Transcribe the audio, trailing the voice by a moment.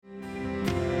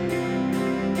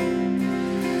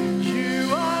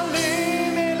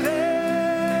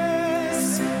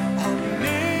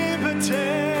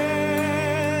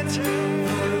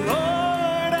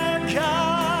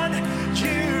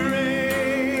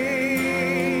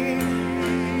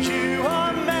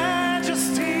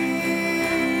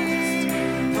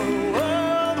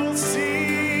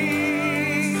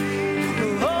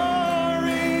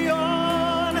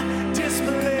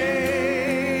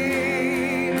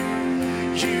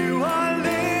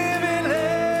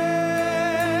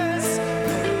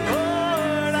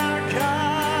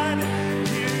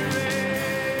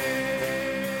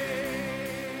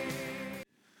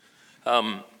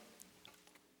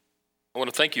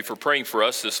thank you for praying for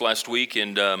us this last week,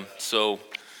 and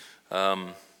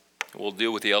we'll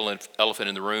deal with the elephant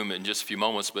in the room in just a few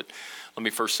moments, but let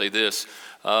me first say this.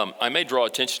 I may draw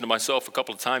attention to myself a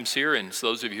couple of times here, and so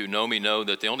those of you who know me know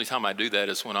that the only time I do that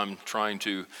is when I'm trying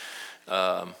to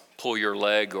pull your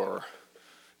leg or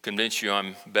convince you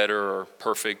I'm better or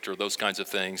perfect or those kinds of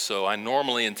things. So I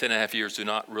normally in 10 and a half years do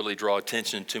not really draw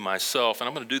attention to myself, and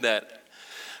I'm going to do that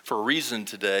for a reason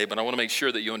today, but I want to make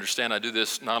sure that you understand I do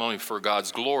this not only for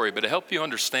God's glory, but to help you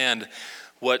understand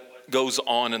what goes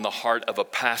on in the heart of a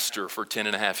pastor for 10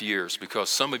 and a half years, because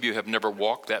some of you have never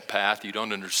walked that path. You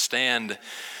don't understand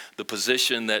the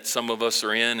position that some of us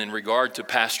are in regard to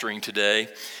pastoring today,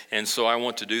 and so I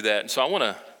want to do that. And so I want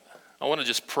to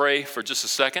just pray for just a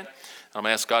second. I'm going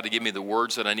to ask God to give me the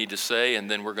words that I need to say, and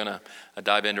then we're going to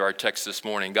dive into our text this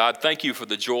morning. God, thank you for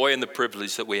the joy and the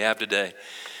privilege that we have today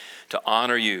to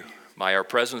honor you by our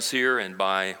presence here and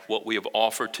by what we have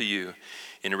offered to you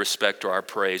in respect to our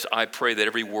praise. I pray that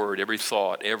every word, every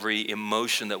thought, every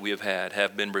emotion that we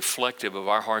have been reflective of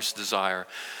our heart's desire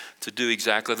to do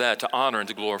exactly that, to honor and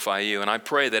to glorify you. And I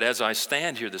pray that as I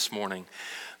stand here this morning,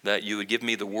 that you would give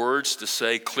me the words to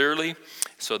say clearly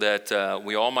so that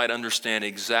we all might understand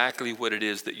exactly what it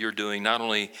is that you're doing, not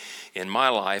only in my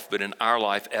life, but in our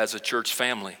life as a church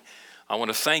family. I want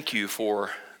to thank you for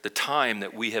the time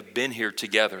that we have been here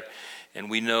together.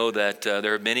 And we know that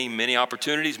there are many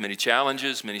opportunities, many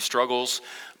challenges, many struggles,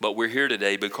 but we're here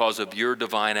today because of your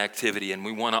divine activity. And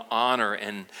we want to honor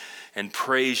and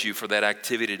praise you for that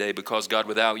activity today, because God,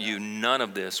 without you, none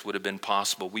of this would have been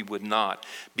possible. We would not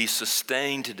be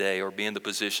sustained today or be in the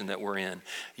position that we're in.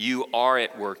 You are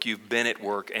at work, you've been at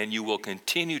work, and you will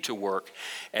continue to work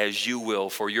as you will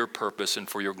for your purpose and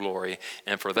for your glory.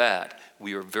 And for that,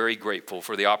 we are very grateful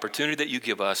for the opportunity that you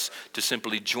give us to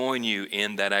simply join you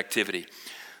in that activity.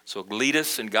 So lead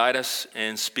us and guide us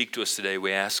and speak to us today,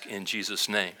 we ask in Jesus'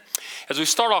 name. As we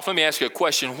start off, let me ask you a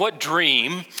question. What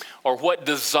dream or what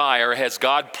desire has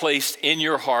God placed in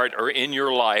your heart or in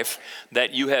your life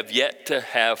that you have yet to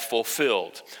have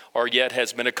fulfilled or yet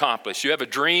has been accomplished? You have a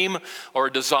dream or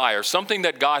a desire, something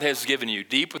that God has given you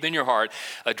deep within your heart,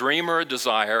 a dream or a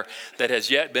desire that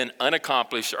has yet been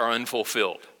unaccomplished or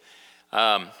unfulfilled.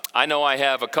 I know I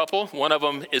have a couple. One of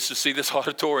them is to see this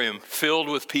auditorium filled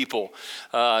with people.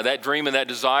 That dream and that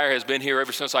desire has been here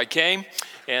ever since I came,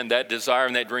 and that desire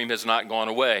and that dream has not gone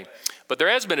away. But there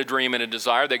has been a dream and a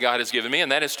desire that God has given me,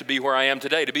 and that is to be where I am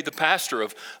today, to be the pastor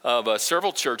of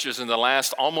several churches in the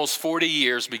last almost 40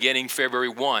 years, beginning February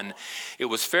 1. It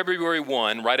was February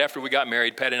 1, right after we got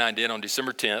married, Patty and I did on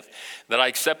December 10th, that I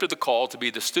accepted the call to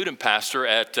be the student pastor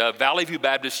at Valley View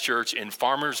Baptist Church in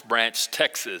Farmers Branch,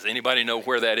 Texas. Anybody know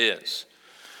where that is?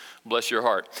 Bless your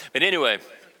heart. But anyway,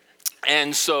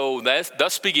 and so that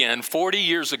thus began 40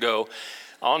 years ago,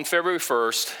 on February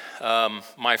 1st,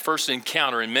 my first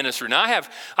encounter in ministry. Now,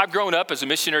 I've grown up as a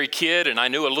missionary kid, and I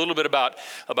knew a little bit about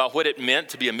what it meant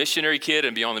to be a missionary kid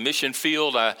and be on the mission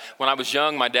field. When I was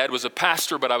young, my dad was a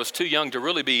pastor, but I was too young to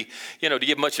really be, to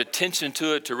give much attention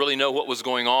to it, to really know what was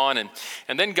going on.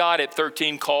 And then God at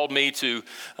 13 called me to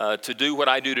do what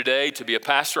I do today, to be a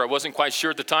pastor. I wasn't quite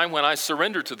sure at the time when I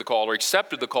surrendered to the call or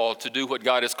accepted the call to do what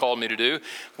God has called me to do,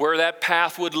 where that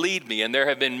path would lead me. And there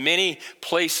have been many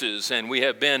places, and we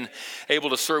have been able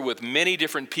to serve with many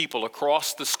different people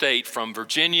across the state, from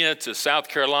Virginia to South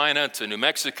Carolina to New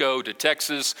Mexico to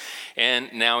Texas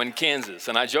and now in Kansas.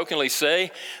 And I jokingly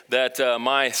say that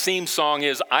my theme song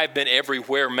is "I've Been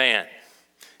Everywhere Man."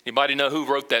 Anybody know who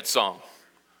wrote that song?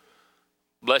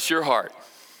 Bless your heart.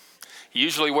 He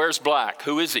usually wears black.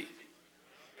 Who is he?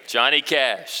 Johnny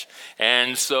Cash.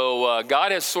 And so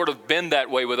God has sort of been that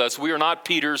way with us. We are not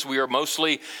Peters. We are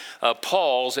mostly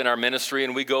Pauls in our ministry,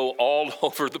 and we go all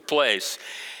over the place.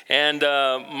 And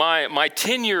my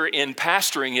tenure in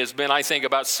pastoring has been, I think,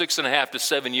 about 6.5 to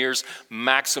 7 years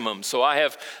maximum. So I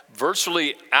have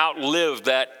virtually outlived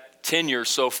that tenure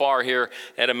so far here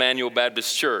at Immanuel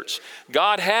Baptist Church.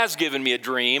 God has given me a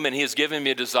dream, and he has given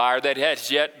me a desire that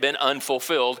has yet been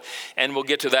unfulfilled, and we'll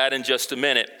get to that in just a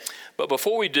minute. But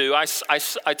before we do,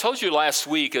 I told you last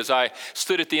week as I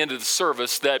stood at the end of the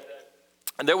service that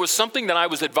there was something that I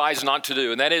was advised not to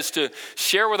do, and that is to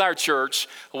share with our church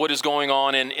what is going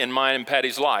on in mine and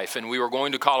Patty's life. And we were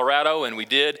going to Colorado, and we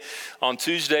did. On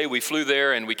Tuesday, we flew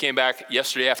there, and we came back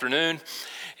yesterday afternoon.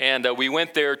 And we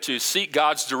went there to seek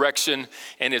God's direction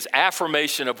and his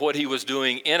affirmation of what he was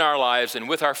doing in our lives and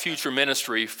with our future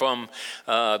ministry from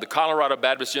the Colorado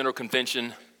Baptist General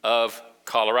Convention of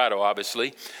Colorado,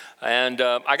 obviously. And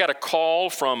I got a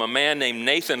call from a man named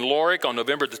Nathan Lorick on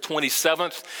November the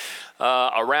 27th,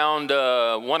 around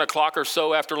 1 o'clock or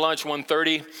so after lunch,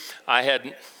 1:30. I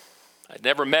I'd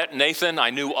never met Nathan. I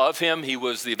knew of him. He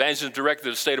was the evangelism director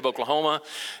of the state of Oklahoma.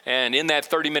 And in that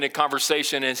 30-minute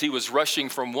conversation, as he was rushing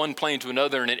from one plane to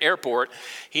another in an airport,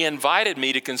 he invited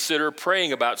me to consider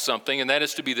praying about something, and that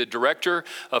is to be the director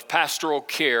of pastoral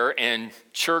care and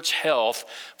church health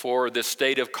for the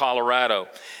state of Colorado.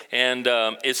 And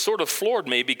it sort of floored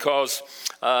me because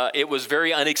it was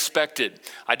very unexpected.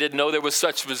 I didn't know there was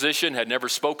such a position, had never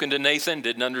spoken to Nathan,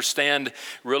 didn't understand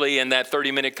really in that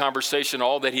 30-minute conversation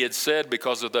all that he had said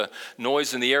because of the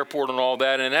noise in the airport and all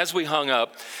that. And as we hung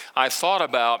up, I thought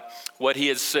about what he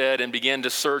had said and began to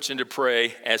search and to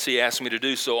pray as he asked me to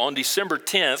do so. On December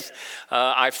 10th,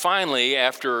 I finally,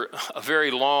 after a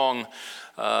very long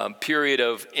period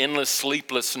of endless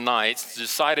sleepless nights,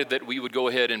 decided that we would go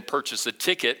ahead and purchase a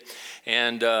ticket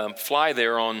and fly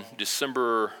there on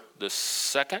December the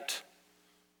 2nd. Is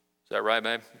that right,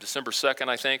 babe? December 2nd,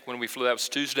 I think, when we flew. That was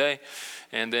Tuesday.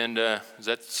 And then, is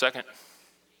that 2nd?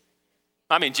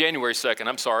 January 2nd,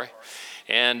 I'm sorry.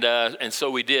 And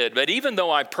so we did. But even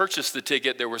though I purchased the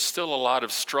ticket, there was still a lot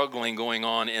of struggling going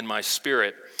on in my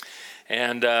spirit.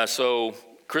 And so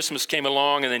Christmas came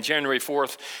along, and then January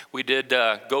 4th, we did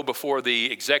go before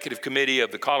the executive committee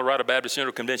of the Colorado Baptist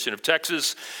General Convention of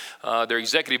Texas. Their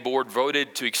executive board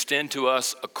voted to extend to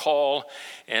us a call,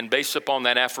 and based upon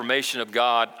that affirmation of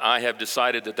God, I have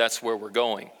decided that that's where we're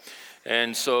going.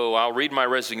 And so I'll read my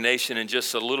resignation in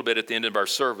just a little bit at the end of our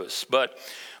service. But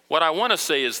what I want to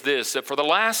say is this, that for the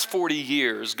last 40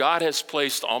 years, God has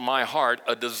placed on my heart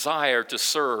a desire to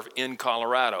serve in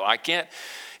Colorado. I can't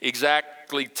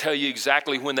tell you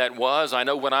exactly when that was. I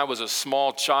know when I was a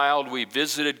small child, we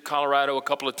visited Colorado a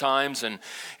couple of times, and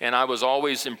I was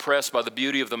always impressed by the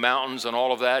beauty of the mountains and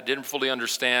all of that. Didn't fully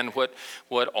understand what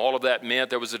all of that meant.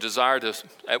 There was a desire to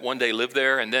at one day live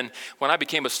there. And then when I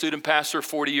became a student pastor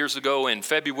 40 years ago,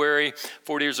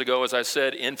 as I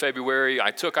said, in February,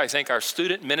 I took, I think, our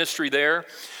student ministry there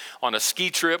on a ski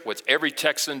trip, which every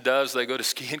Texan does. They go to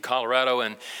ski in Colorado,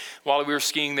 and while we were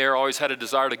skiing there, I always had a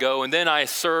desire to go. And then I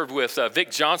served with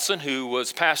Vic Johnson, who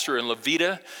was pastor in La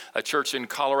Vida, a church in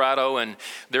Colorado, and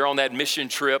they're on that mission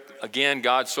trip. Again,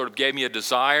 God sort of gave me a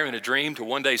desire and a dream to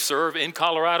one day serve in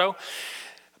Colorado,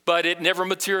 but it never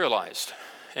materialized.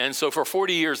 And so for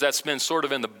 40 years, that's been sort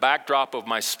of in the backdrop of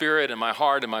my spirit and my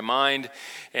heart and my mind.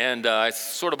 And I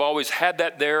sort of always had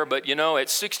that there. But, at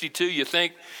 62, you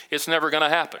think it's never going to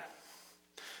happen.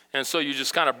 And so you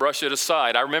just kind of brush it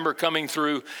aside. I remember coming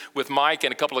through with Mike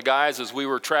and a couple of guys as we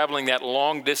were traveling that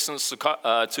long distance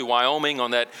to Wyoming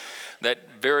on that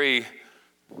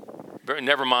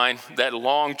that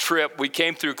long trip. We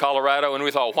came through Colorado and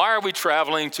we thought, why are we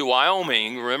traveling to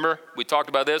Wyoming? Remember, we talked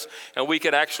about this, and we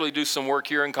could actually do some work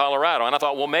here in Colorado. And I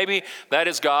thought, well, maybe that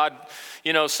is God,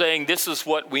 saying this is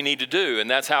what we need to do. And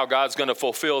that's how God's going to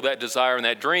fulfill that desire and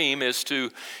that dream is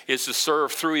to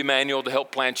serve through Immanuel to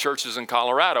help plant churches in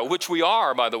Colorado, which we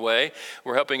are, by the way.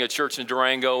 We're helping a church in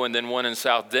Durango and then one in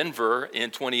South Denver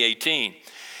in 2018.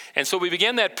 And so we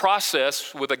began that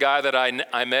process with a guy that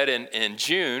I met in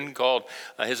June called,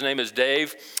 his name is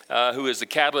Dave, who is the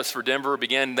catalyst for Denver.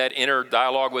 Began that inner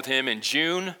dialogue with him in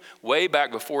June, way back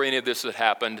before any of this had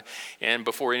happened and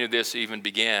before any of this even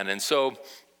began. And so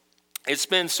it's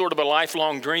been sort of a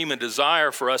lifelong dream and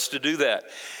desire for us to do that.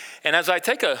 And as I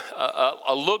take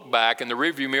a look back in the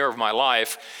rearview mirror of my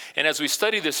life, and as we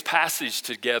study this passage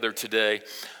together today,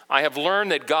 I have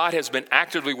learned that God has been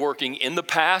actively working in the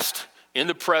past, in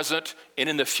the present, and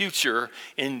in the future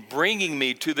in bringing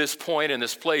me to this point and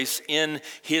this place in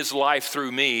his life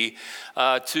through me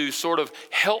to sort of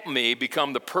help me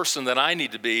become the person that I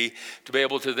need to be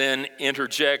able to then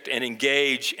interject and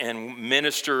engage and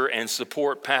minister and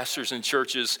support pastors and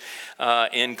churches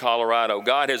in Colorado.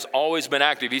 God has always been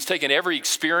active. He's taken every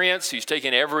experience, he's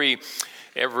taken every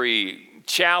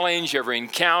challenge, every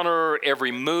encounter,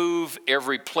 every move,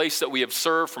 every place that we have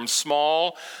served from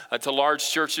small to large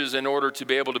churches in order to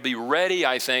be able to be ready,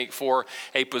 I think, for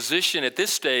a position at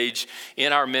this stage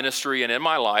in our ministry and in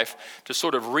my life to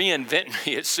sort of reinvent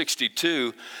me at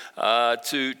 62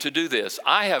 to do this.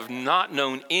 I have not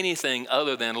known anything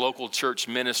other than local church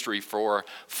ministry for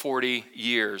 40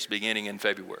 years, beginning in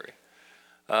February.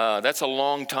 That's a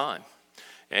long time.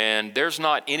 And there's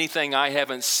not anything I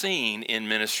haven't seen in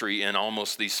ministry in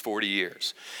almost these 40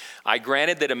 years. I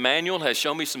granted that Immanuel has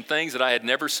shown me some things that I had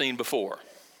never seen before.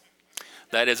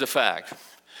 That is a fact.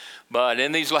 But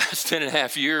in these last 10 and a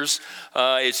half years,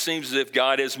 it seems as if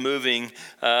God is moving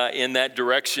in that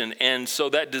direction. And so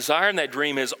that desire and that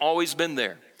dream has always been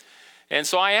there. And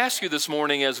so I ask you this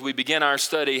morning as we begin our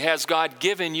study, has God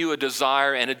given you a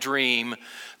desire and a dream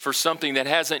for something that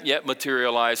hasn't yet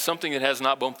materialized, something that has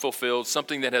not been fulfilled,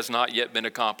 something that has not yet been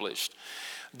accomplished?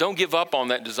 Don't give up on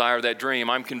that desire, that dream.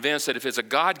 I'm convinced that if it's a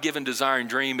God-given desire and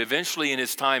dream, eventually in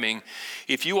his timing,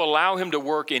 if you allow him to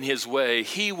work in his way,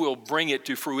 he will bring it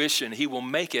to fruition. He will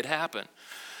make it happen.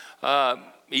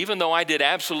 Even though I did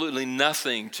absolutely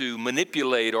nothing to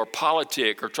manipulate or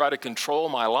politic or try to control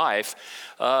my life,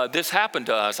 this happened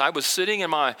to us. I was sitting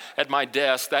at my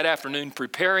desk that afternoon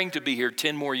preparing to be here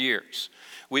 10 more years.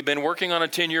 We've been working on a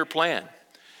 10-year plan.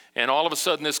 And all of a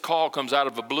sudden, this call comes out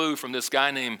of the blue from this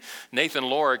guy named Nathan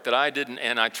Lorick that I didn't,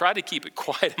 and I tried to keep it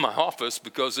quiet in my office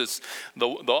because it's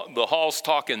the hall's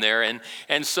talking there. And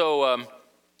so, I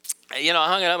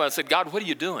hung it up and I said, God, what are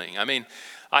you doing? I mean,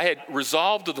 I had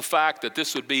resolved to the fact that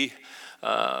this would be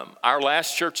our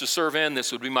last church to serve in.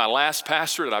 This would be my last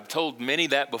pastorate. I've told many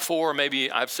that before.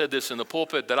 Maybe I've said this in the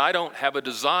pulpit, that I don't have a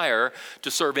desire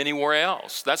to serve anywhere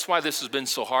else. That's why this has been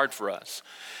so hard for us.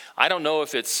 I don't know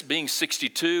if it's being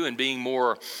 62 and being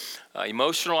more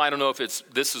emotional. I don't know if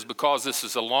this is because this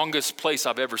is the longest place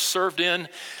I've ever served in.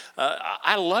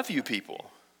 I love you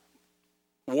people,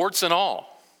 warts and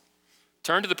all.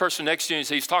 Turn to the person next to you and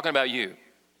say, he's talking about you.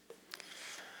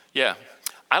 Yeah,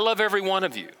 I love every one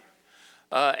of you.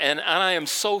 And I am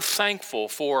so thankful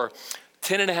for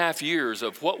 10 and a half years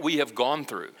of what we have gone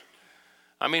through.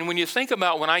 I mean, when you think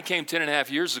about when I came 10 and a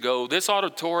half years ago, this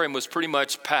auditorium was pretty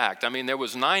much packed. I mean, there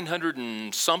was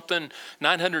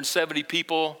 970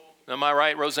 people. Am I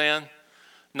right, Roseanne?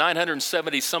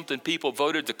 970 something people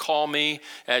voted to call me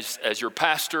as your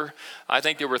pastor. I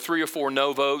think there were 3 or 4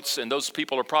 no votes, and those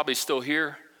people are probably still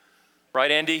here. Right,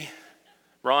 Andy?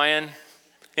 Ryan?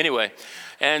 Anyway,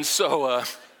 and so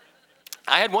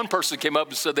I had one person came up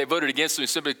and said they voted against me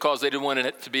simply because they didn't want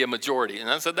it to be a majority. And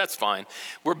I said, that's fine.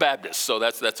 We're Baptists, so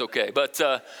that's okay. But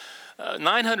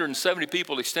 970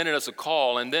 people extended us a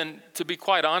call. And then, to be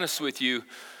quite honest with you,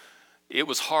 it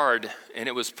was hard, and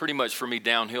it was pretty much for me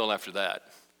downhill after that.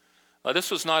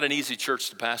 This was not an easy church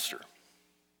to pastor.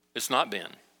 It's not been.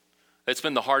 It's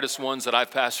been the hardest ones that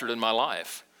I've pastored in my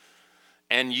life.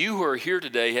 And you who are here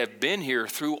today have been here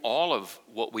through all of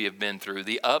what we have been through,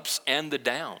 the ups and the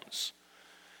downs.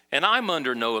 And I'm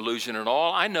under no illusion at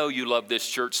all. I know you love this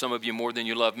church, some of you more than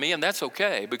you love me, and that's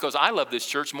okay, because I love this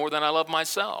church more than I love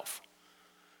myself.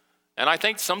 And I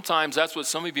think sometimes that's what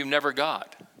some of you never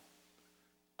got.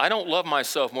 I don't love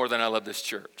myself more than I love this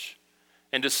church.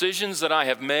 And decisions that I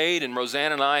have made, and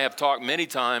Roseanne and I have talked many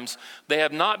times, they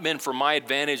have not been for my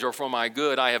advantage or for my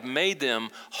good. I have made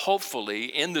them, hopefully,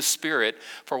 in the Spirit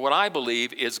for what I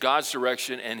believe is God's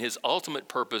direction and his ultimate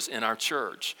purpose in our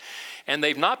church. And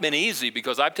they've not been easy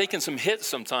because I've taken some hits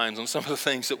sometimes on some of the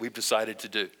things that we've decided to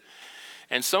do.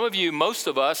 And some of you, most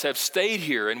of us, have stayed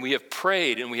here and we have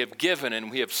prayed and we have given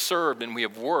and we have served and we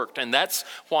have worked. And that's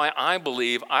why I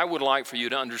believe I would like for you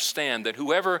to understand that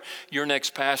whoever your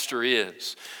next pastor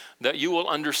is, that you will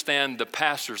understand the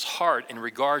pastor's heart in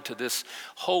regard to this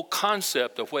whole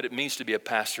concept of what it means to be a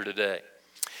pastor today.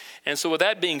 And so with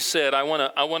that being said, I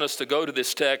want us to go to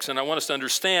this text, and I want us to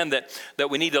understand that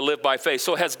we need to live by faith.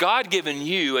 So has God given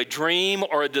you a dream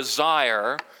or a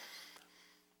desire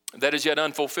that is yet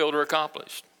unfulfilled or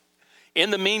accomplished? In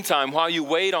the meantime, while you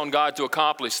wait on God to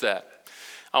accomplish that,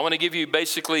 I want to give you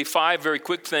basically 5 very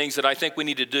quick things that I think we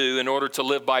need to do in order to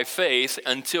live by faith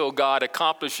until God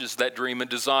accomplishes that dream and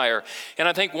desire. And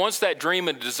I think once that dream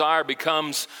and desire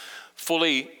becomes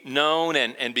fully known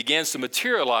and begins to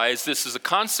materialize, this is a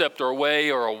concept or a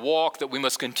way or a walk that we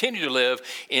must continue to live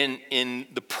in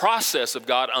the process of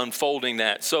God unfolding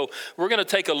that. So we're going to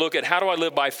take a look at how do I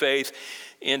live by faith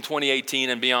in 2018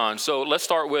 and beyond. So let's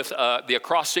start with the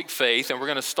acrostic faith, and we're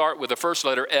going to start with the first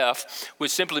letter F,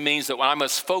 which simply means that I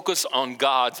must focus on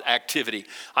God's activity.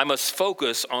 I must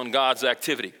focus on God's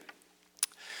activity.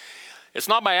 It's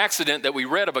not by accident that we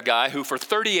read of a guy who for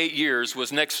 38 years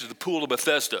was next to the pool of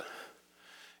Bethesda.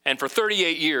 And for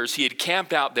 38 years, he had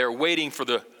camped out there waiting for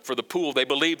the pool. They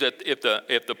believed that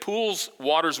if the pool's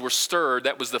waters were stirred,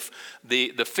 that was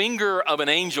the finger of an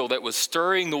angel that was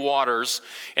stirring the waters.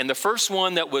 And the first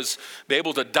one that was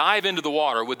able to dive into the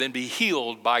water would then be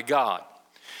healed by God.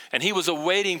 And he was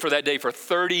awaiting for that day for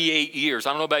 38 years.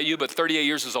 I don't know about you, but 38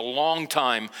 years is a long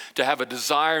time to have a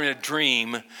desire and a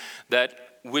dream that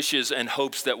wishes and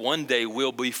hopes that one day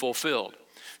will be fulfilled.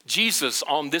 Jesus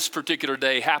on this particular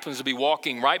day happens to be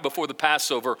walking right before the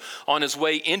Passover on his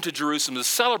way into Jerusalem to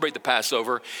celebrate the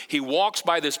Passover. He walks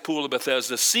by this pool of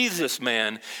Bethesda, sees this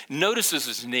man, notices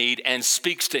his need, and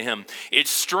speaks to him.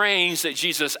 It's strange that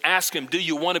Jesus asked him, "Do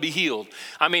you want to be healed?"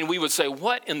 I mean, we would say,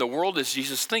 what in the world is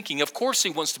Jesus thinking? Of course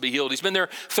he wants to be healed. He's been there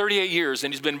 38 years,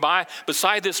 and he's been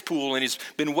beside this pool, and he's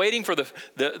been waiting for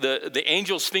the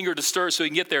angel's finger to stir so he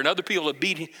can get there, and other people have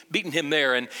beaten him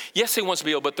there. And yes, he wants to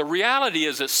be healed, but the reality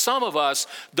is that because some of us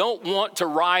don't want to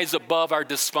rise above our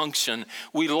dysfunction.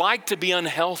 We like to be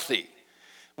unhealthy.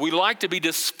 We like to be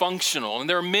dysfunctional, and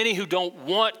there are many who don't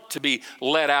want to be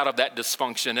let out of that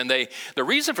dysfunction. And the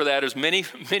reason for that is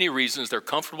many reasons. They're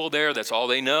comfortable there. That's all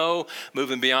they know.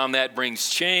 Moving beyond that brings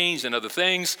change and other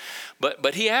things.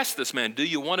 But he asked this man, do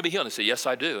you want to be healed? And he said, yes,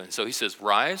 I do. And so he says,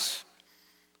 rise,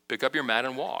 pick up your mat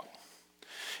and walk.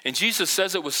 And Jesus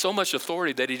says it with so much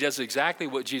authority that he does exactly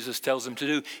what Jesus tells him to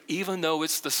do, even though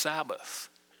it's the Sabbath.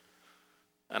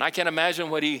 And I can't imagine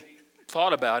what he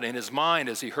thought about in his mind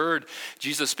as he heard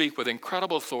Jesus speak with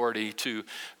incredible authority to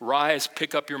rise,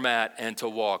 pick up your mat, and to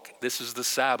walk. This is the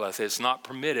Sabbath. It's not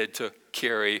permitted to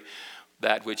carry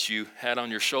that which you had on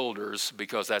your shoulders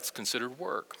because that's considered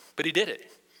work. But he did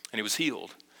it, and he was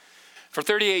healed. For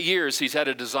 38 years, he's had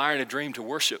a desire and a dream to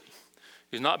worship.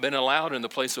 He's not been allowed in the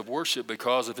place of worship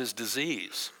because of his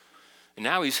disease. And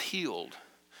now he's healed.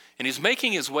 And he's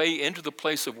making his way into the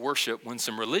place of worship when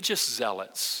some religious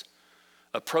zealots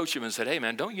approached him and said, hey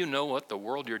man, don't you know what the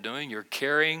world you're doing? You're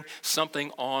carrying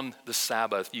something on the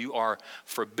Sabbath. You are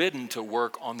forbidden to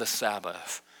work on the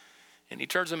Sabbath. And he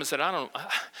turns to him and said,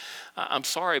 I'm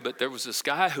sorry, but there was this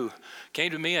guy who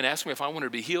came to me and asked me if I wanted to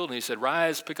be healed. And he said,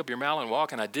 rise, pick up your mat and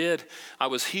walk. And I did. I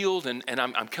was healed, and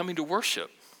I'm coming to worship.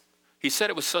 He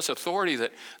said it with such authority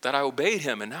that I obeyed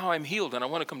him, and now I'm healed, and I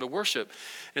want to come to worship.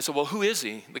 And I said, well, who is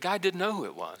he? The guy didn't know who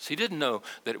it was. He didn't know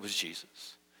that it was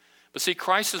Jesus. But see,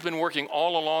 Christ has been working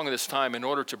all along this time in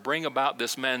order to bring about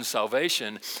this man's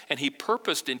salvation, and he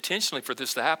purposed intentionally for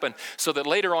this to happen so that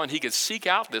later on he could seek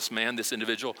out this man, this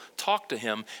individual, talk to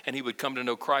him, and he would come to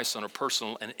know Christ on a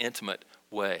personal and intimate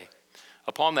way.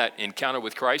 Upon that encounter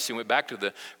with Christ, he went back to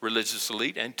the religious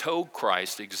elite and told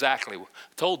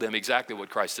them exactly what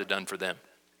Christ had done for them.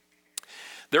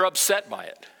 They're upset by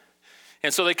it.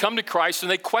 And so they come to Christ and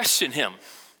they question him.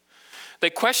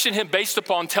 They question him based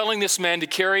upon telling this man to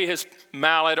carry his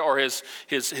mallet or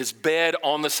his bed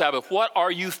on the Sabbath. What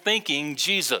are you thinking,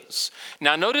 Jesus?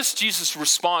 Now notice Jesus'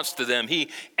 response to them. He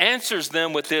answers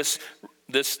them with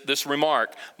this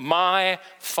remark, my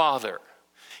Father.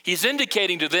 He's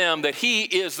indicating to them that he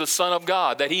is the Son of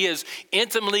God, that he is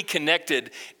intimately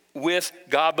connected with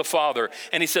God the Father.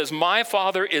 And he says, my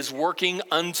Father is working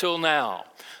until now.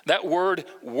 That word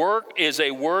work is a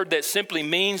word that simply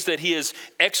means that he is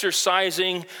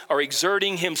exercising or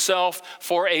exerting himself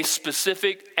for a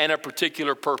specific and a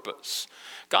particular purpose.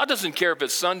 God doesn't care if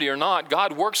it's Sunday or not.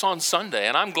 God works on Sunday,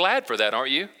 and I'm glad for that, aren't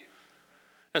you?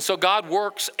 And so God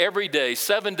works every day,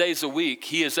 7 days a week.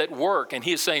 He is at work, and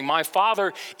he is saying, my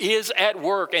Father is at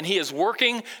work, and he is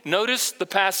working. Notice the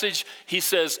passage, he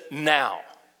says, now.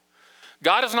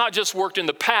 God has not just worked in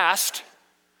the past.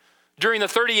 During the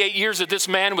 38 years that this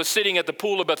man was sitting at the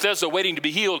pool of Bethesda waiting to be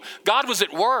healed, God was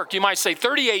at work. You might say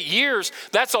 38 years,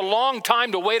 that's a long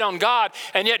time to wait on God.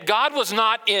 And yet God was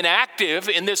not inactive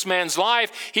in this man's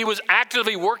life. He was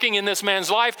actively working in this man's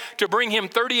life to bring him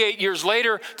 38 years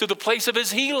later to the place of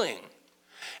his healing.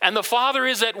 And the Father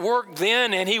is at work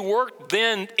then, and he worked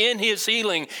then in his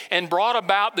healing and brought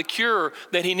about the cure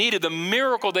that he needed, the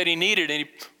miracle that he needed. And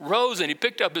he rose and he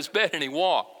picked up his bed and he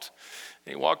walked.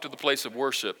 And he walked to the place of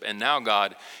worship, and now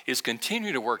God is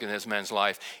continuing to work in this man's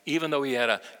life, even though he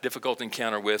had a difficult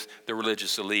encounter with the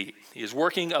religious elite. He is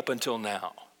working up until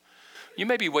now. You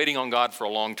may be waiting on God for a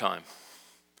long time,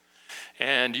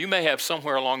 and you may have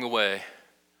somewhere along the way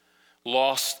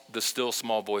lost the still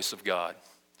small voice of God,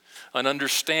 an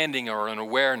understanding or an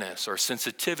awareness or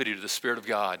sensitivity to the Spirit of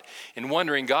God, and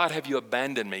wondering, God, have you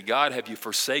abandoned me? God, have you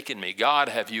forsaken me? God,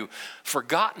 have you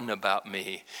forgotten about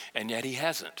me? And yet he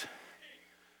hasn't.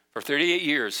 For 38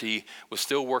 years, he was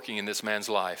still working in this man's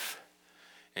life.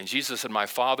 And Jesus said, my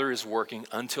Father is working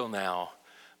until now.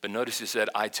 But notice he said,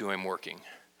 I too am working.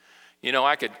 You know,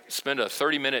 I could spend a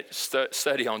 30-minute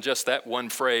study on just that one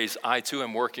phrase, I too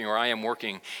am working, or I am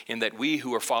working, in that we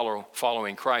who are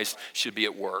following Christ should be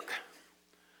at work.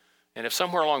 And if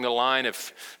somewhere along the line,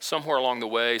 if somewhere along the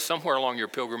way, somewhere along your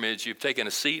pilgrimage, you've taken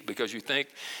a seat because you think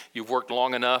you've worked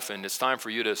long enough and it's time for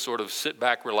you to sort of sit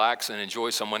back, relax, and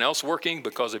enjoy someone else working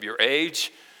because of your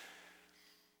age,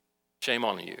 shame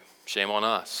on you. Shame on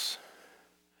us.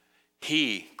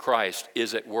 He, Christ,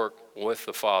 is at work with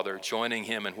the Father, joining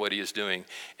him in what he is doing.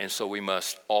 And so we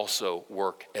must also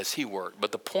work as he worked.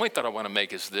 But the point that I want to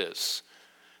make is this.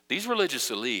 These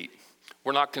religious elite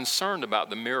were not concerned about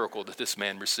the miracle that this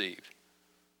man received.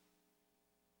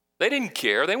 They didn't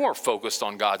care. They weren't focused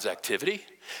on God's activity.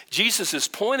 Jesus is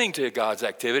pointing to God's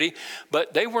activity,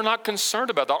 but they were not concerned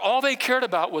about that. All they cared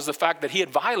about was the fact that he had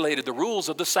violated the rules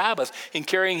of the Sabbath in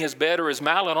carrying his bed or his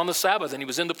mallet on the Sabbath, and he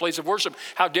was in the place of worship.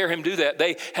 How dare him do that?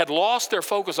 They had lost their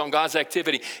focus on God's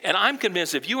activity. And I'm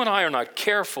convinced if you and I are not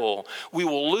careful, we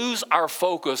will lose our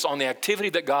focus on the activity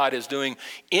that God is doing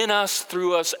in us,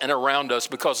 through us, and around us,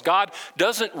 because God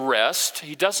doesn't rest.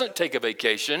 He doesn't take a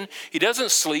vacation. He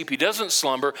doesn't sleep. He doesn't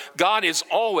slumber. God is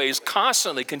always,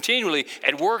 constantly, continually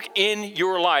at work in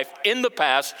your life, in the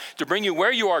past, to bring you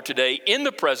where you are today, in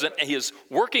the present, and he is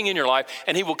working in your life,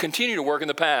 and he will continue to work in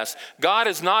the past. God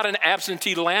is not an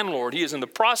absentee landlord. He is in the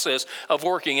process of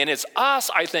working, and it's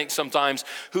us, I think, sometimes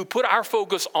who put our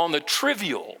focus on the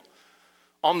trivial,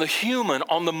 on the human,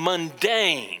 on the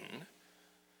mundane,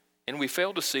 and we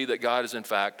fail to see that God is in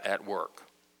fact at work.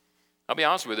 I'll be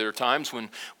honest with you, there are times when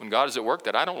God is at work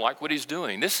that I don't like what he's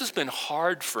doing. This has been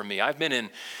hard for me. I've been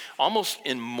almost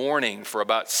in mourning for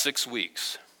about 6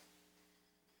 weeks.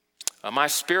 My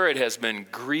spirit has been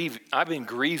grieving. I've been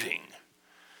grieving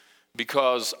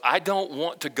because I don't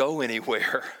want to go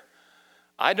anywhere.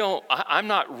 I'm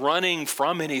not running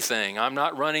from anything. I'm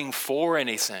not running for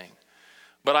anything.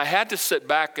 But I had to sit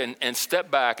back and step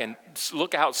back and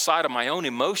look outside of my own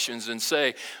emotions and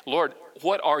say, Lord,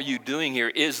 what are you doing here?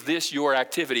 Is this your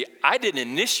activity? I didn't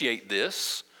initiate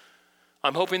this.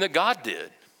 I'm hoping that God did.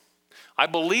 I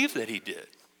believe that he did.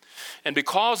 And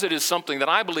because it is something that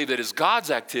I believe that is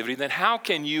God's activity, then how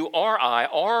can you or I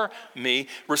or me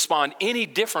respond any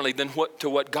differently than to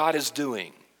what God is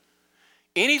doing?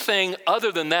 Anything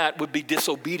other than that would be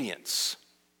disobedience.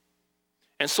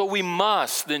 And so we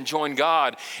must then join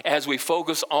God as we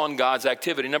focus on God's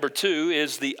activity. Number 2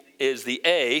 is the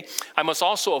A. I must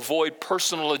also avoid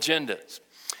personal agendas.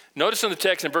 Notice in the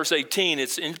text in verse 18,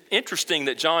 it's interesting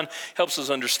that John helps us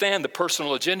understand the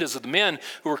personal agendas of the men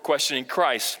who were questioning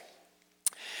Christ.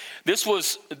 This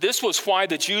was why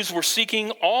the Jews were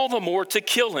seeking all the more to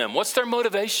kill him. What's their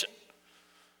motivation?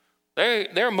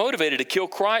 They're motivated to kill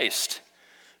Christ.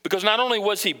 Because not only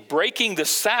was he breaking the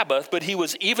Sabbath, but he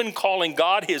was even calling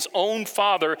God his own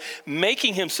Father,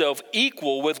 making himself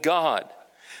equal with God.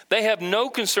 They have no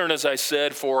concern, as I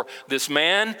said, for this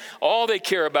man. All they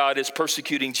care about is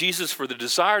persecuting Jesus for the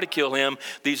desire to kill him.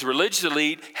 These religious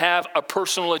elite have a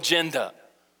personal agenda.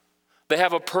 They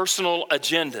have a personal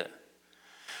agenda.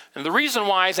 And the reason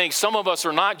why I think some of us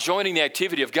are not joining the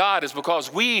activity of God is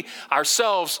because we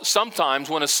ourselves sometimes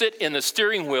want to sit in the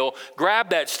steering wheel,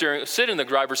 sit in the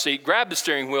driver's seat, grab the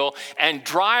steering wheel, and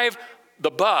drive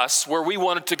the bus where we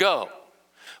want it to go.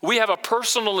 We have a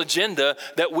personal agenda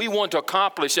that we want to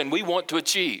accomplish and we want to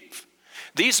achieve.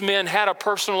 These men had a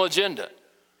personal agenda.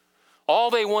 All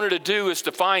they wanted to do is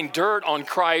to find dirt on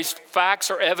Christ,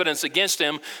 facts or evidence against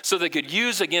him, so they could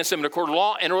use against him in a court of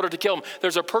law in order to kill him.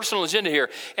 There's a personal agenda here.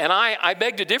 And I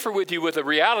beg to differ with you with the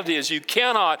reality is you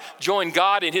cannot join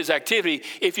God in his activity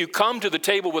if you come to the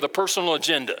table with a personal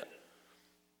agenda.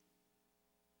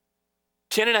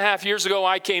 10.5 years ago,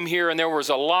 I came here and there was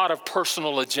a lot of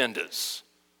personal agendas.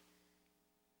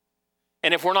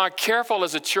 And if we're not careful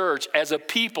as a church, as a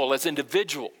people, as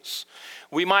individuals,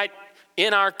 we might,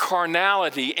 in our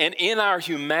carnality and in our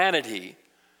humanity,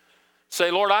 say,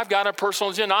 Lord, I've got a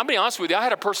personal agenda. I'll be honest with you, I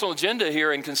had a personal agenda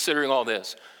here in considering all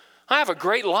this. I have a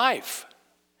great life.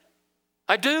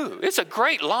 I do. It's a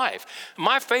great life.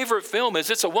 My favorite film is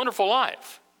It's a Wonderful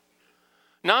Life.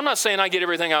 Now, I'm not saying I get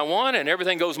everything I want and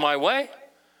everything goes my way.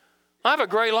 I have a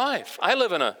great life. I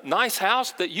live in a nice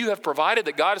house that you have provided,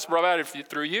 that God has provided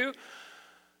through you.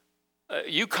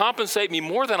 You compensate me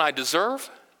more than I deserve.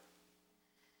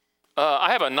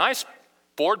 I have a nice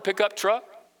Ford pickup truck,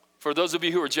 for those of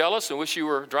you who are jealous and wish you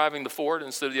were driving the Ford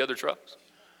instead of the other trucks.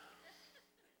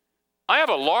 I have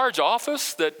a large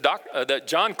office that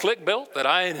John Click built that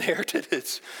I inherited.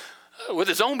 It's with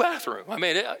its own bathroom. I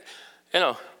mean, I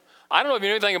don't know if you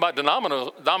know anything about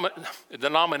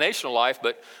denominational life,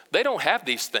 but they don't have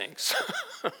these things.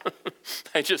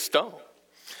 They just don't.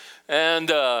 And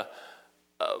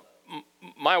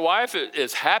my wife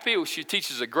is happy. She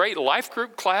teaches a great life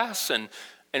group class, and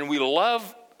we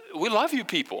love you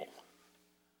people.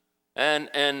 And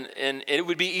it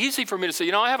would be easy for me to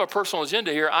say, I have a personal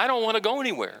agenda here. I don't want to go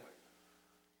anywhere.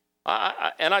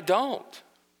 And I don't.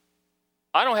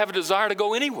 I don't have a desire to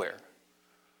go anywhere.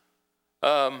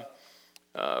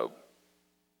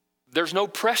 There's no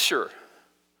pressure.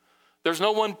 There's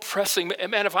no one pressing.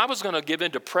 Man, if I was going to give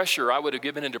in to pressure, I would have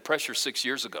given in to pressure 6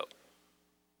 years ago.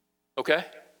 Okay?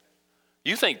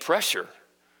 You think pressure.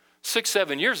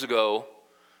 6-7 years ago,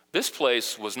 this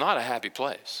place was not a happy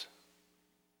place.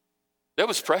 There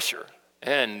was pressure,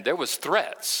 and there was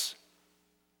threats,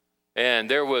 and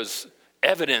there was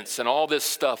evidence and all this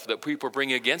stuff that people are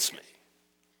bringing against me.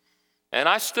 And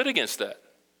I stood against that.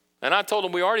 And I told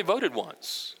them we already voted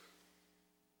once.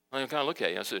 I kind of looked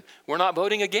at you. I said, we're not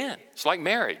voting again. It's like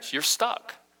marriage. You're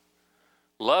stuck.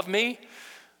 Love me.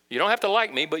 You don't have to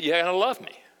like me, but you got to love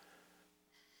me.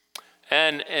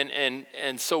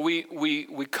 And so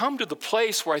we come to the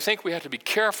place where I think we have to be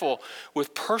careful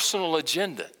with personal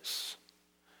agendas.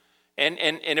 And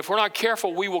if we're not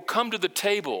careful, we will come to the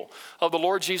table of the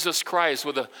Lord Jesus Christ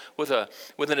with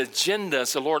an agenda and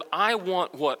say, Lord, I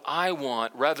want what I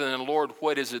want, rather than, Lord,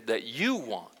 what is it that you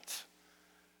want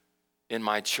in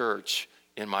my church,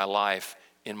 in my life,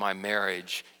 in my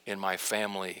marriage, in my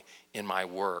family, in my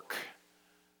work,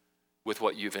 with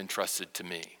what you've entrusted to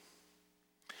me.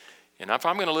 And if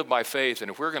I'm going to live by faith, and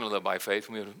if we're going to live by faith,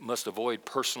 we must avoid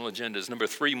personal agendas. Number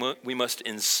 3, we must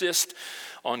insist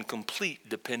on complete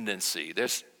dependency.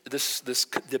 This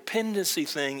dependency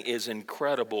thing is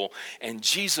incredible, and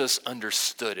Jesus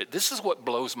understood it. This is what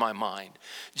blows my mind.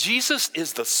 Jesus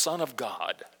is the Son of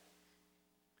God,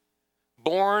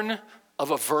 born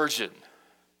of a virgin,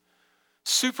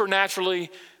 supernaturally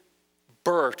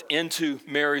birthed into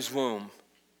Mary's womb,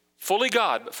 fully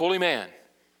God, but fully man.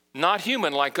 Not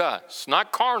human like us,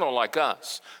 not carnal like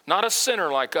us, not a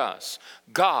sinner like us.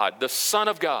 God, the Son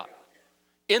of God,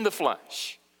 in the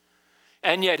flesh.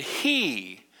 And yet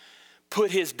he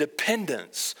put his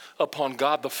dependence upon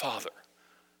God the Father,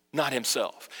 not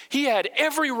himself. He had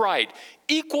every right,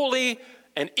 equally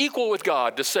and equal with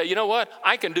God, to say, you know what,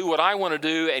 I can do what I want to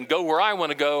do and go where I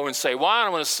want to go and say what I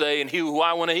want to say and heal who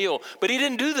I want to heal. But he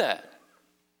didn't do that.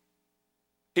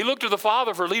 He looked to the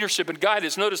Father for leadership and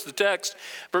guidance. Notice the text,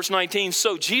 verse 19.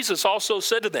 So Jesus also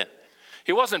said to them,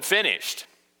 he wasn't finished.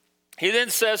 He then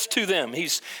says to them,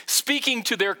 he's speaking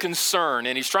to their concern,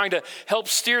 and he's trying to help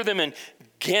steer them and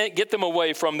get them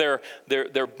away from their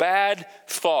bad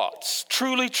thoughts.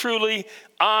 Truly, truly,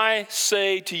 I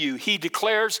say to you, he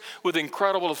declares with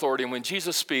incredible authority. And when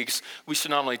Jesus speaks, we should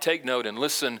not only take note and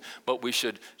listen, but we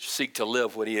should seek to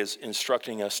live what he is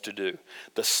instructing us to do.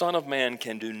 The Son of Man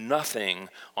can do nothing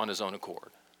on his own accord.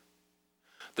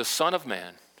 The Son of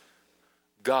Man,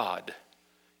 God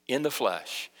in the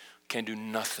flesh, can do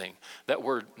nothing. That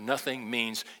word nothing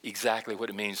means exactly what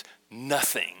it means.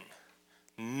 Nothing.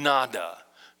 Nada.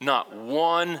 Not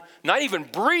one, not even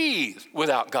breathe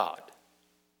without God.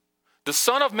 The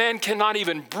Son of Man cannot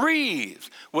even breathe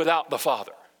without the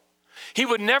Father. He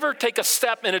would never take a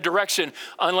step in a direction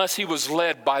unless he was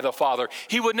led by the Father.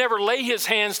 He would never lay his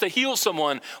hands to heal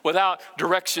someone without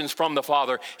directions from the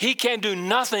Father. He can do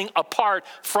nothing apart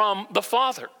from the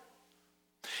Father.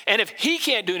 And if he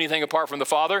can't do anything apart from the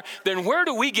Father, then where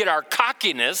do we get our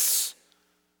cockiness?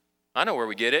 I know where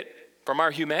we get it. From our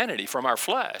humanity, from our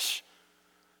flesh.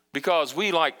 Because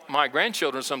we, like my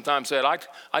grandchildren sometimes said,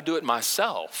 I do it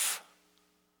myself.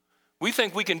 We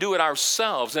think we can do it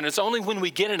ourselves, and it's only when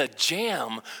we get in a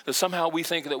jam that somehow we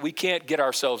think that we can't get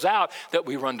ourselves out that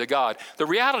we run to God. The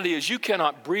reality is you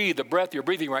cannot breathe the breath you're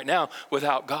breathing right now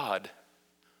without God.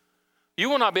 You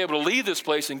will not be able to leave this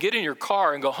place and get in your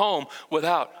car and go home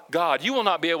without God. You will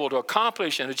not be able to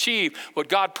accomplish and achieve what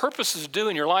God purposes to do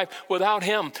in your life without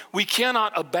him. We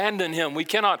cannot abandon him. We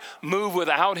cannot move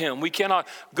without him. We cannot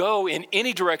go in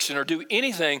any direction or do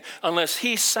anything unless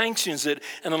he sanctions it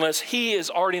and unless he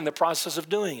is already in the process of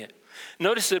doing it.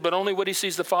 Notice it, but only what he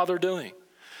sees the Father doing.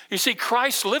 You see,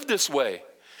 Christ lived this way.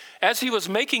 As he was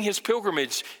making his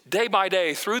pilgrimage day by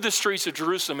day through the streets of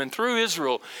Jerusalem and through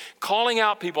Israel, calling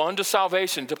out people unto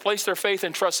salvation to place their faith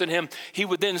and trust in him, he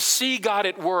would then see God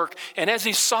at work. And as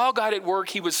he saw God at work,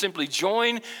 he would simply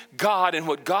join God in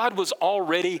what God was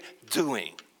already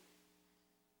doing.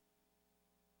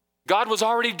 God was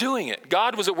already doing it.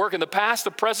 God was at work in the past,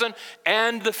 the present,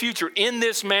 and the future in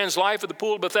this man's life at the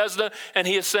pool of Bethesda. And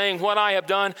he is saying, what I have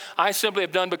done, I simply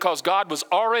have done because God was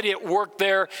already at work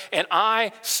there. And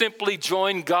I simply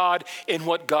joined God in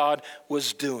what God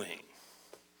was doing.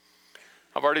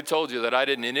 I've already told you that I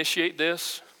didn't initiate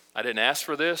this. I didn't ask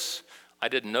for this. I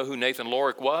didn't know who Nathan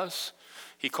Lorick was.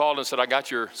 He called and said, I got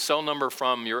your cell number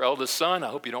from your eldest son. I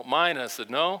hope you don't mind. And I said,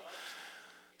 no.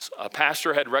 A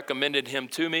pastor had recommended him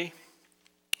to me,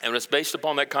 and it's based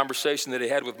upon that conversation that he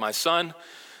had with my son.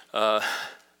 I'll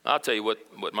tell you what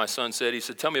my son said. He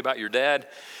said, tell me about your dad.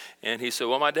 And he said,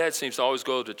 well, my dad seems to always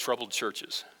go to troubled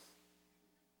churches.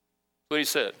 That's what he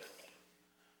said.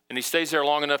 And he stays there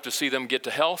long enough to see them get to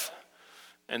health,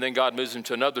 and then God moves him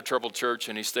to another troubled church,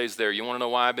 and he stays there. You want to know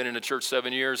why I've been in a church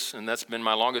 7 years, and that's been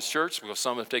my longest church? Because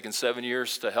some have taken 7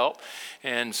 years to help,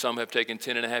 and some have taken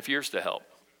 10.5 years to help.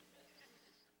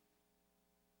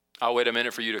 I'll wait a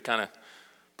minute for you to kind of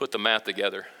put the math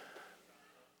together.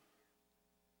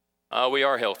 We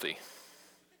are healthy.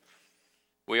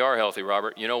 We are healthy,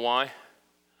 Robert. You know why?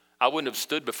 I wouldn't have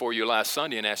stood before you last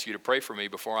Sunday and asked you to pray for me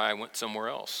before I went somewhere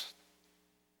else.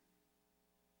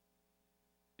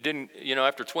 You didn't,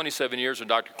 after 27 years with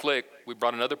Dr. Click, we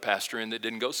brought another pastor in that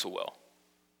didn't go so well.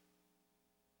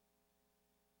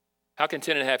 How can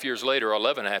 10 and a half years later, or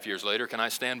 11 and a half years later, can I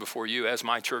stand before you as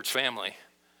my church family?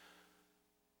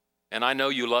 And I know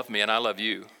you love me and I love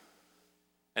you,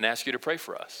 and ask you to pray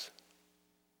for us.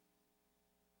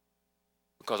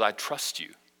 Because I trust you.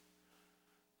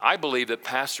 I believe that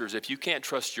pastors, if you can't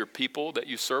trust your people that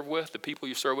you serve with, the people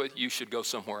you serve with, you should go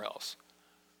somewhere else.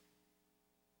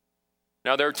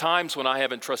 Now, there are times when I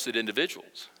haven't trusted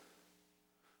individuals.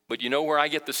 But you know where I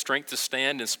get the strength to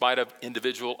stand in spite of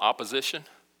individual opposition?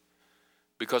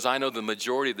 Because I know the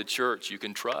majority of the church you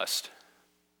can trust.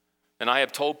 And I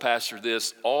have told pastors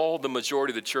this, all the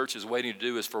majority of the church is waiting to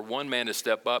do is for one man to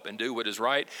step up and do what is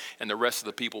right, and the rest of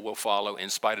the people will follow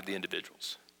in spite of the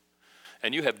individuals.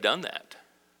 And you have done that.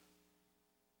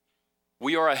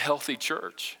 We are a healthy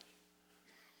church.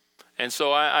 And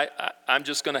so I'm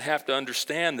just going to have to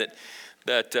understand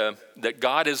that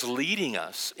God is leading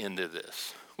us into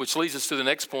this, which leads us to the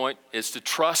next point, is to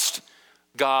trust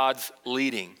God's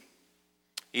leading.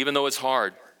 Even though it's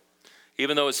hard,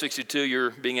 even though at 62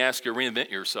 you're being asked to reinvent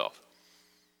yourself.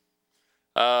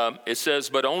 It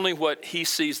says, but only what he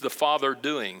sees the Father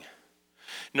doing.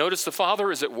 Notice the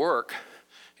Father is at work,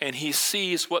 and he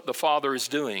sees what the Father is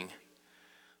doing.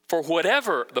 For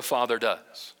whatever the Father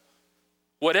does,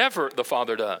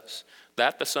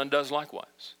 that the Son does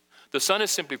likewise. The Son is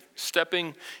simply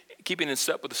keeping in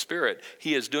step with the Spirit.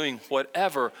 He is doing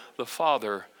whatever the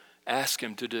Father asks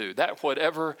him to do. That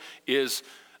whatever is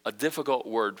a difficult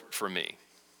word for me.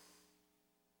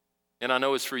 And I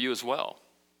know it's for you as well.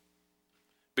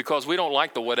 Because we don't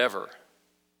like the whatever.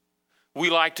 We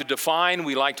like to define,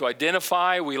 we like to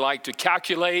identify, we like to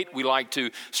calculate, we like to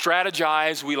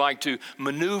strategize, we like to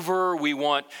maneuver, we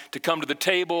want to come to the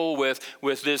table with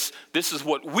this is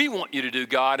what we want you to do,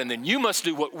 God, and then you must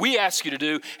do what we ask you to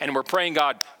do, and we're praying,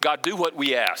 God, do what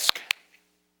we ask.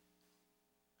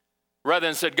 Rather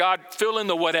than said, God, fill in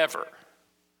the whatever.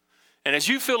 And as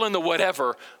you fill in the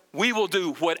whatever, we will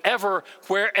do whatever,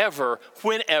 wherever,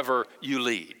 whenever you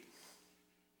lead.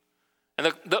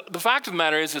 And the fact of the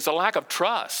matter is, it's a lack of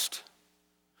trust.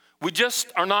 We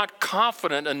just are not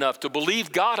confident enough to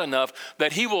believe God enough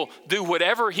that he will do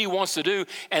whatever he wants to do,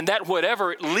 and that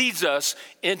whatever leads us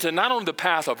into not only the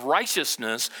path of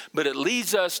righteousness, but it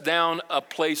leads us down a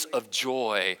place of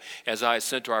joy, as I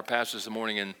said to our pastor this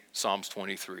morning in Psalms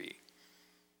 23.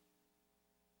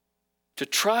 To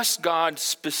trust God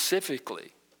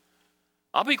specifically.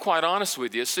 I'll be quite honest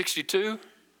with you, at 62,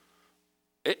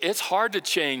 it's hard to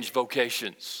change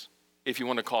vocations, if you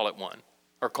want to call it one,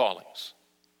 or callings.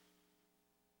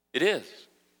 It is.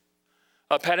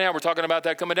 Pat and I were talking about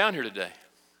that coming down here today.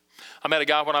 I met a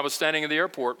guy when I was standing in the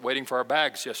airport waiting for our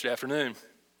bags yesterday afternoon.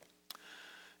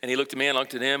 And he looked at me and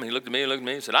looked at him, and he looked at me and looked at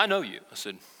me and said, I know you. I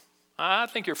said, I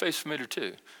think your face is familiar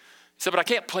too. He said, but I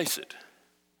can't place it.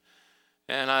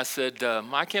 And I said,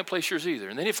 I can't place yours either.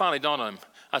 And then he finally dawned on him.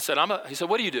 I said, he said,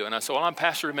 what do you do? And I said, well, I'm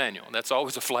Pastor Immanuel. That's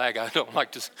always a flag. I don't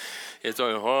like to, it's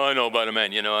always, oh, I know about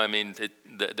Immanuel.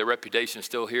 The reputation is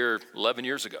still here 11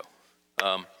 years ago.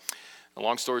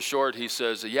 Long story short, he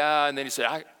says, yeah. And then he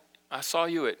said, I saw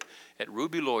you at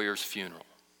Ruby Lawyer's funeral.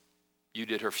 You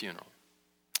did her funeral.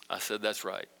 I said, that's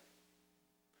right.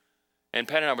 And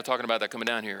Pat and I were talking about that coming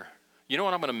down here. You know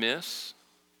what I'm going to miss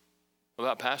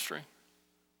about pastoring?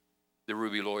 The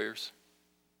Ruby Lawyers.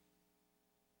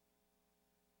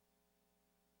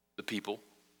 The people.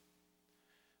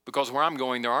 Because where I'm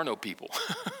going, there are no people.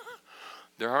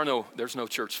 There's no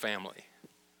church family.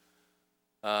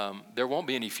 There won't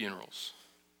be any funerals.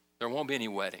 There won't be any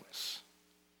weddings.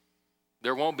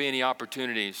 There won't be any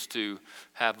opportunities to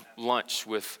have lunch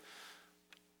with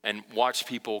and watch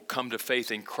people come to faith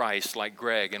in Christ like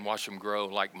Greg, and watch them grow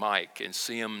like Mike, and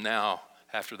see them now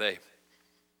after they.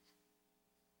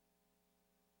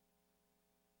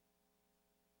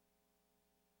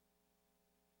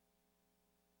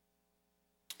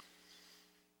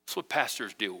 That's what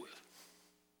pastors deal with.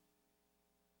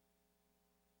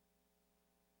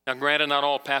 Now, granted, not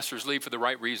all pastors leave for the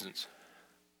right reasons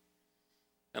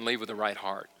and leave with the right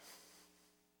heart.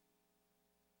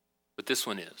 But this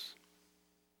one is.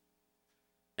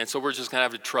 And so we're just going to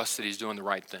have to trust that he's doing the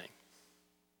right thing.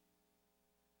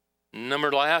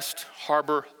 Number last,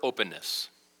 harbor openness.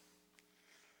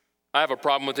 I have a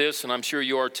problem with this, and I'm sure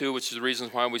you are too, which is the reason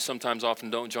why we sometimes often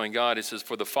don't join God. It says,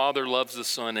 for the Father loves the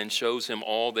Son and shows him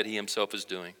all that he himself is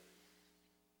doing.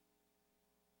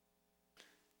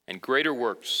 And greater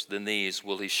works than these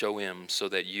will he show him, so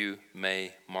that you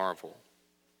may marvel.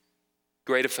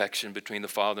 Great affection between the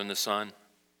Father and the Son.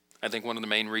 I think one of the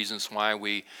main reasons why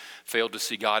we fail to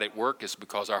see God at work is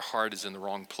because our heart is in the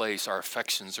wrong place. Our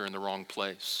affections are in the wrong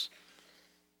place.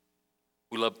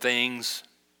 We love things,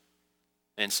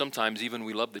 and sometimes even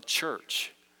we love the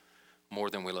church more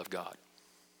than we love God.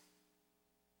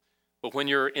 But when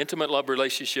your intimate love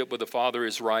relationship with the Father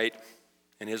is right,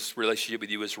 and his relationship with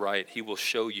you is right, he will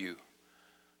show you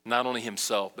not only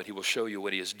himself, but he will show you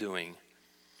what he is doing.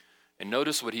 And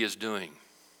notice what he is doing.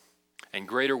 And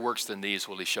greater works than these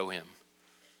will he show him,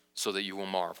 so that you will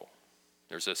marvel.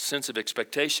 There's a sense of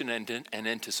expectation and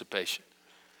anticipation.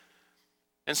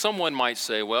 And someone might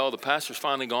say, well, the pastor's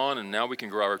finally gone and now we can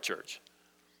grow our church.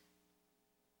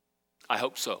 I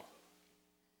hope so.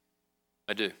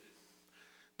 I do.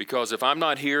 Because if I'm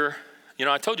not here,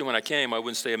 I told you when I came I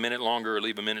wouldn't stay a minute longer or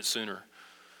leave a minute sooner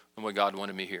than what God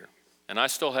wanted me here. And I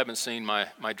still haven't seen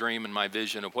my dream and my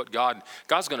vision of what God's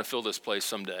going to fill this place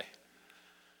someday.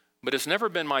 But it's never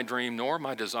been my dream nor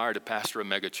my desire to pastor a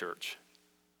mega church.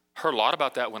 Heard a lot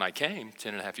about that when I came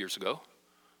 10 and a half years ago.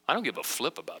 I don't give a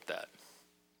flip about that.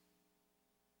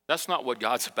 That's not what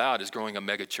God's about, is growing a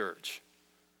mega church.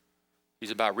 He's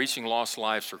about reaching lost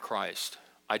lives for Christ.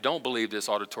 I don't believe this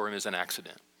auditorium is an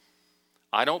accident.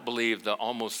 I don't believe we're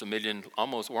almost at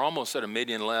 $1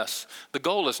 million less. The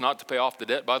goal is not to pay off the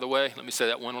debt, by the way. Let me say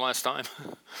that one last time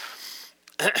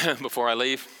before I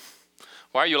leave.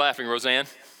 Why are you laughing, Roseanne?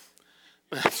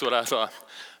 That's what I thought.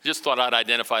 Just thought I'd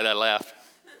identify that laugh.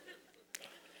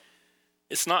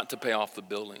 It's not to pay off the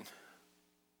building.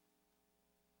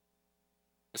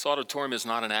 This auditorium is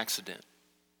not an accident.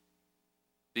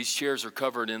 These chairs are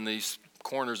covered in these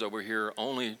corners over here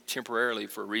only temporarily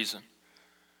for a reason.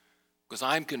 Because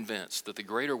I'm convinced that the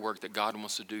greater work that God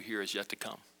wants to do here is yet to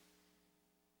come.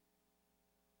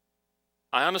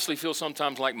 I honestly feel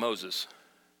sometimes like Moses.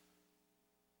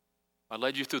 I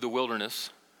led you through the wilderness.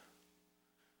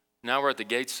 Now we're at the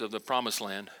gates of the promised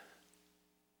land.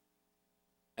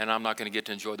 And I'm not going to get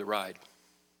to enjoy the ride.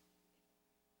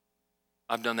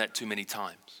 I've done that too many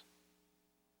times.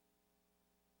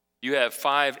 You have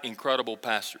 5 incredible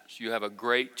pastors. You have a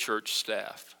great church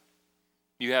staff.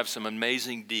 You have some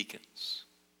amazing deacons.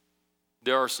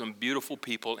 There are some beautiful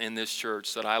people in this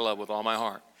church that I love with all my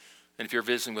heart. And if you're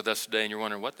visiting with us today and you're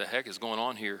wondering what the heck is going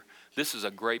on here, this is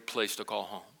a great place to call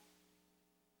home.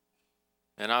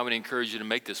 And I would encourage you to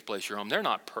make this place your home. They're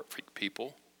not perfect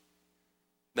people.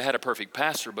 They had a perfect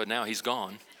pastor, but now he's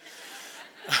gone.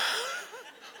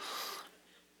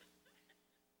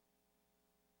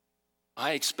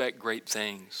 I expect great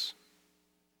things.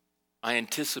 I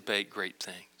anticipate great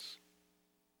things.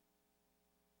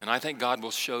 And I think God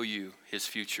will show you his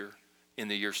future in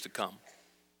the years to come.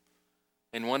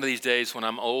 And one of these days when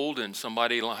I'm old and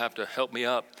somebody will have to help me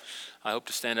up, I hope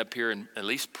to stand up here and at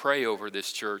least pray over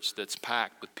this church that's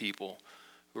packed with people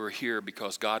who are here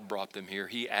because God brought them here.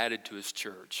 He added to his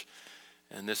church.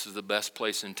 And this is the best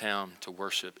place in town to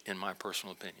worship, in my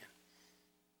personal opinion.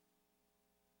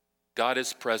 God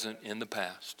is present in the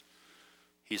past.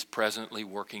 He's presently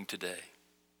working today.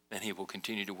 And he will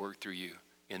continue to work through you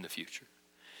in the future.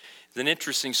 It's an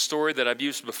interesting story that I've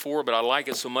used before, but I like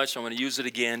it so much I'm going to use it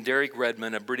again. Derek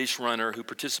Redmond, a British runner who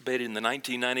participated in the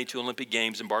 1992 Olympic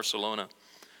Games in Barcelona.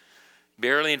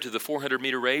 Barely into the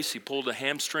 400-meter race, he pulled a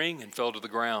hamstring and fell to the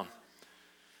ground.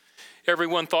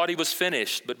 Everyone thought he was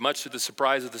finished, but much to the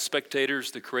surprise of the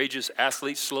spectators, the courageous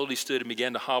athlete slowly stood and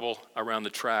began to hobble around the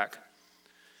track.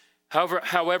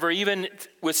 However, even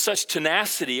with such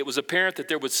tenacity, it was apparent that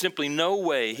there was simply no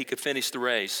way he could finish the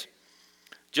race.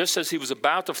 Just as he was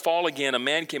about to fall again, a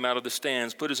man came out of the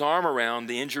stands, put his arm around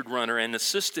the injured runner, and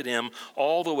assisted him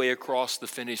all the way across the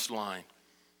finish line.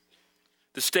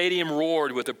 The stadium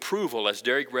roared with approval as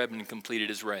Derek Redmond completed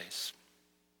his race.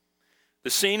 The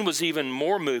scene was even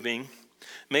more moving,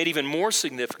 made even more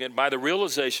significant by the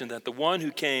realization that the one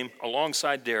who came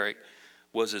alongside Derek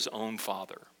was his own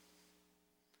father.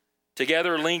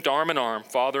 Together, linked arm in arm,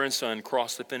 father and son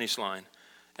crossed the finish line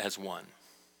as one.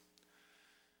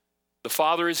 The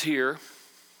Father is here.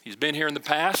 He's been here in the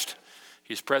past.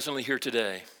 He's presently here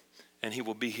today, and he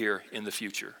will be here in the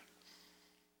future.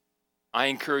 I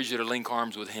encourage you to link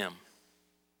arms with him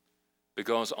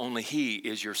because only he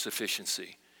is your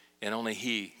sufficiency, and only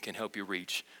he can help you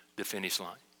reach the finish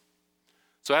line.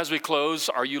 So as we close,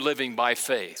 are you living by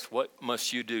faith? What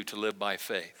must you do to live by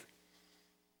faith?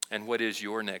 And what is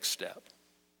your next step?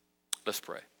 Let's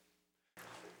pray.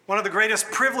 One of the greatest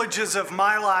privileges of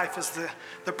my life is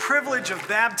the privilege of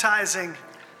baptizing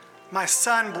my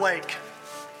son, Blake.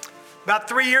 About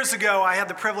 3 years ago, I had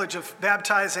the privilege of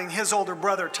baptizing his older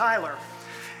brother, Tyler.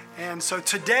 And so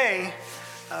today,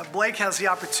 Blake has the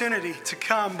opportunity to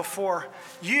come before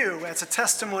you as a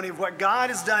testimony of what God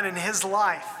has done in his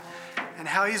life and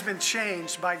how he's been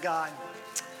changed by God.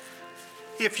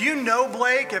 If you know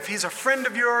Blake, if he's a friend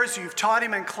of yours, you've taught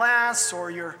him in class,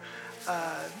 or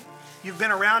you've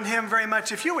been around him very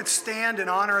much, if you would stand in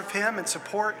honor of him in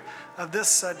support of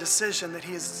this decision that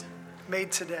he has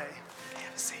made today.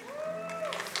 Have a seat.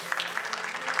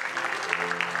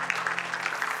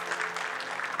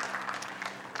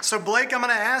 So Blake, I'm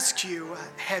going to ask you,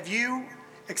 have you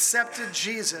accepted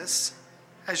Jesus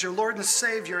as your Lord and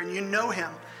Savior, and you know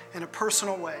him in a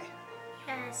personal way?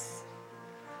 Yes.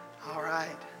 All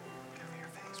right.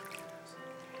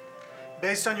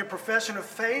 Based on your profession of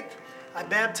faith, I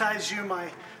baptize you, my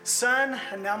son,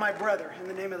 and now my brother, in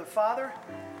the name of the Father,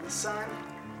 and the Son,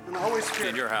 and the Holy Spirit.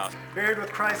 In your house. Buried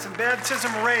with Christ in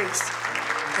baptism, raised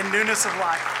in newness of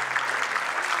life.